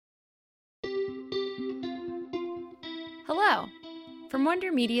Hello! From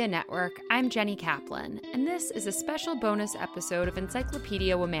Wonder Media Network, I'm Jenny Kaplan, and this is a special bonus episode of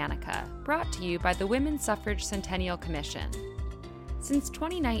Encyclopedia Womanica, brought to you by the Women's Suffrage Centennial Commission. Since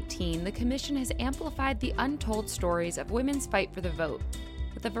 2019, the Commission has amplified the untold stories of women's fight for the vote,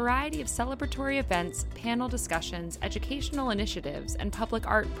 with a variety of celebratory events, panel discussions, educational initiatives, and public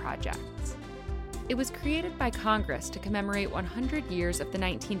art projects. It was created by Congress to commemorate 100 years of the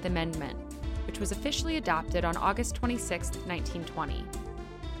 19th Amendment, which was officially adopted on August 26, 1920.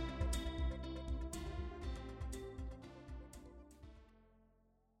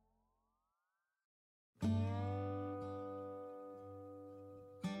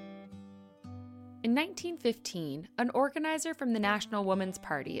 In 1915, an organizer from the National Woman's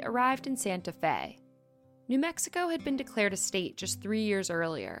Party arrived in Santa Fe. New Mexico had been declared a state just 3 years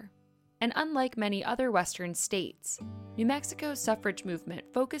earlier, and unlike many other Western states, New Mexico's suffrage movement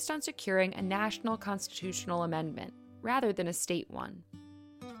focused on securing a national constitutional amendment rather than a state one.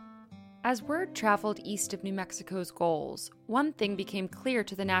 As word traveled east of New Mexico's goals, one thing became clear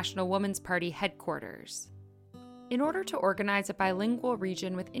to the National Woman's Party headquarters. In order to organize a bilingual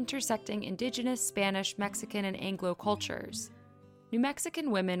region with intersecting Indigenous, Spanish, Mexican, and Anglo cultures, New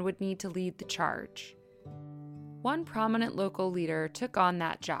Mexican women would need to lead the charge. One prominent local leader took on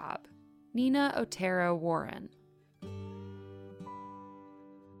that job, Nina Otero-Warren.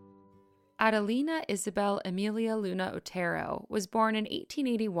 Adelina Isabel Emilia Luna Otero was born in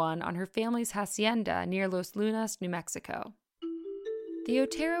 1881 on her family's hacienda near Los Lunas, New Mexico. The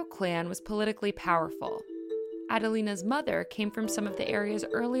Otero clan was politically powerful. Adelina's mother came from some of the area's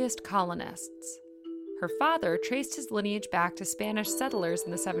earliest colonists. Her father traced his lineage back to Spanish settlers in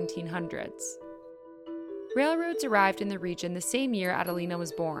the 1700s. Railroads arrived in the region the same year Adelina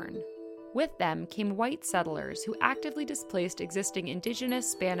was born. With them came white settlers who actively displaced existing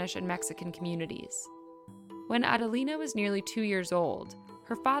Indigenous, Spanish, and Mexican communities. When Adelina was nearly 2 years old,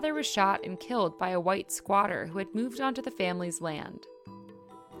 her father was shot and killed by a white squatter who had moved onto the family's land.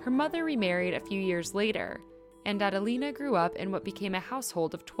 Her mother remarried a few years later, and Adelina grew up in what became a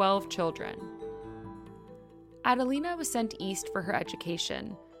household of 12 children. Adelina was sent east for her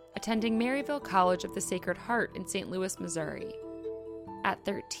education, attending Maryville College of the Sacred Heart in St. Louis, Missouri. At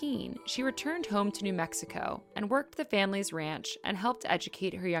 13, she returned home to New Mexico and worked the family's ranch and helped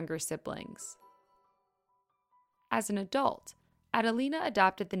educate her younger siblings. As an adult, Adelina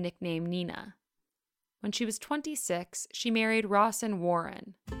adopted the nickname Nina. When she was 26, she married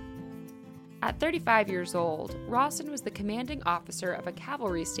Otero-Warren. At 35 years old, Rawson was the commanding officer of a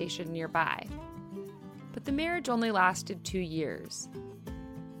cavalry station nearby. But the marriage only lasted 2 years.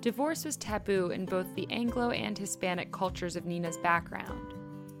 Divorce was taboo in both the Anglo and Hispanic cultures of Nina's background.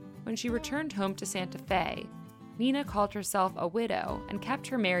 When she returned home to Santa Fe, Nina called herself a widow and kept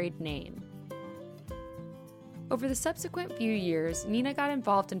her married name. Over the subsequent few years, Nina got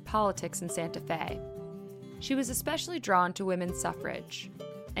involved in politics in Santa Fe. She was especially drawn to women's suffrage,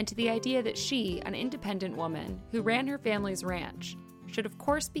 and to the idea that she, an independent woman who ran her family's ranch, should of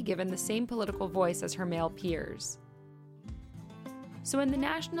course be given the same political voice as her male peers. So when the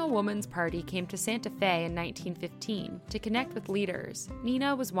National Woman's Party came to Santa Fe in 1915 to connect with leaders,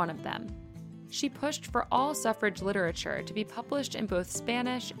 Nina was one of them. She pushed for all suffrage literature to be published in both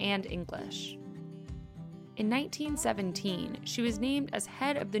Spanish and English. In 1917, she was named as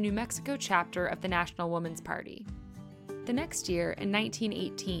head of the New Mexico chapter of the National Woman's Party. The next year, in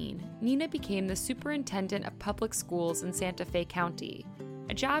 1918, Nina became the superintendent of public schools in Santa Fe County,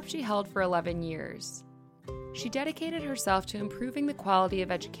 a job she held for 11 years. She dedicated herself to improving the quality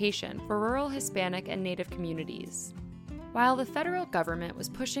of education for rural Hispanic and Native communities. While the federal government was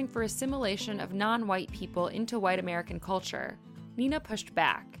pushing for assimilation of non-white people into white American culture, Nina pushed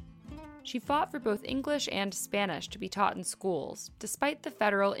back. She fought for both English and Spanish to be taught in schools, despite the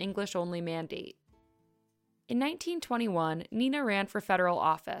federal English-only mandate. In 1921, Nina ran for federal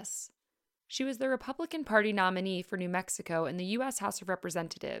office. She was the Republican Party nominee for New Mexico in the U.S. House of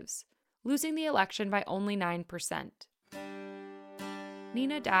Representatives, losing the election by only 9%.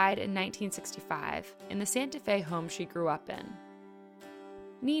 Nina died in 1965 in the Santa Fe home she grew up in.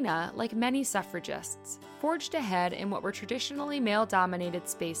 Nina, like many suffragists, forged ahead in what were traditionally male-dominated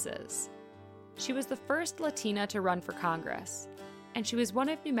spaces. She was the first Latina to run for Congress, and she was one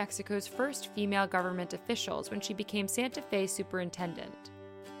of New Mexico's first female government officials when she became Santa Fe superintendent.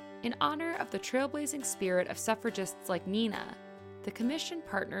 In honor of the trailblazing spirit of suffragists like Nina, the Commission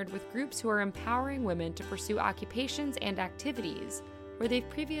partnered with groups who are empowering women to pursue occupations and activities where they've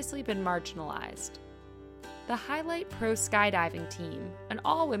previously been marginalized. The Highlight Pro Skydiving Team, an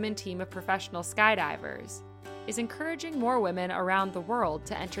all-women team of professional skydivers, is encouraging more women around the world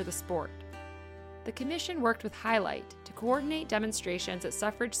to enter the sport. The Commission worked with Highlight to coordinate demonstrations at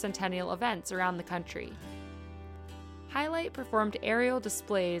suffrage centennial events around the country. Highlight performed aerial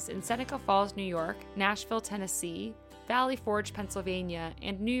displays in Seneca Falls, New York, Nashville, Tennessee, Valley Forge, Pennsylvania,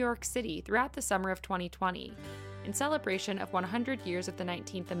 and New York City throughout the summer of 2020, in celebration of 100 years of the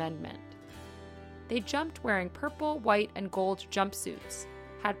 19th Amendment. They jumped wearing purple, white, and gold jumpsuits,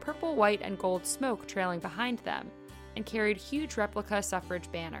 had purple, white, and gold smoke trailing behind them, and carried huge replica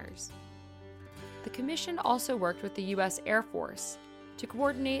suffrage banners. The commission also worked with the U.S. Air Force to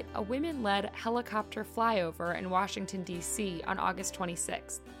coordinate a women-led helicopter flyover in Washington, D.C. on August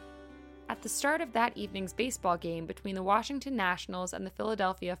 26th. At the start of that evening's baseball game between the Washington Nationals and the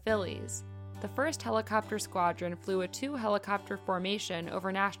Philadelphia Phillies, the 1st Helicopter Squadron flew a 2-helicopter formation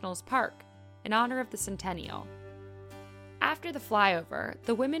over Nationals Park in honor of the centennial. After the flyover,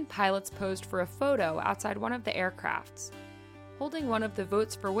 the women pilots posed for a photo outside one of the aircrafts, holding one of the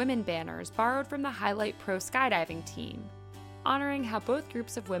Votes for Women banners borrowed from the Highlight Pro skydiving team, honoring how both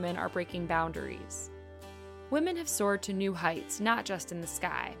groups of women are breaking boundaries. Women have soared to new heights, not just in the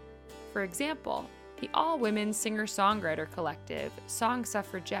sky. For example, the all-women singer-songwriter collective, Song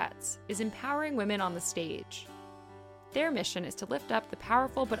Suffragettes, is empowering women on the stage. Their mission is to lift up the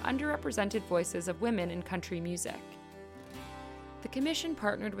powerful but underrepresented voices of women in country music. The commission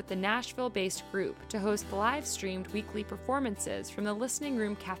partnered with the Nashville-based group to host live-streamed weekly performances from the Listening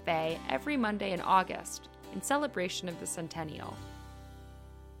Room Cafe every Monday in August in celebration of the centennial.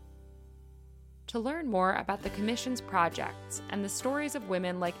 To learn more about the commission's projects and the stories of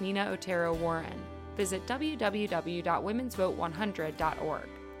women like Nina Otero-Warren, visit www.womensvote100.org.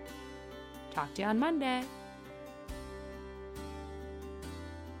 Talk to you on Monday.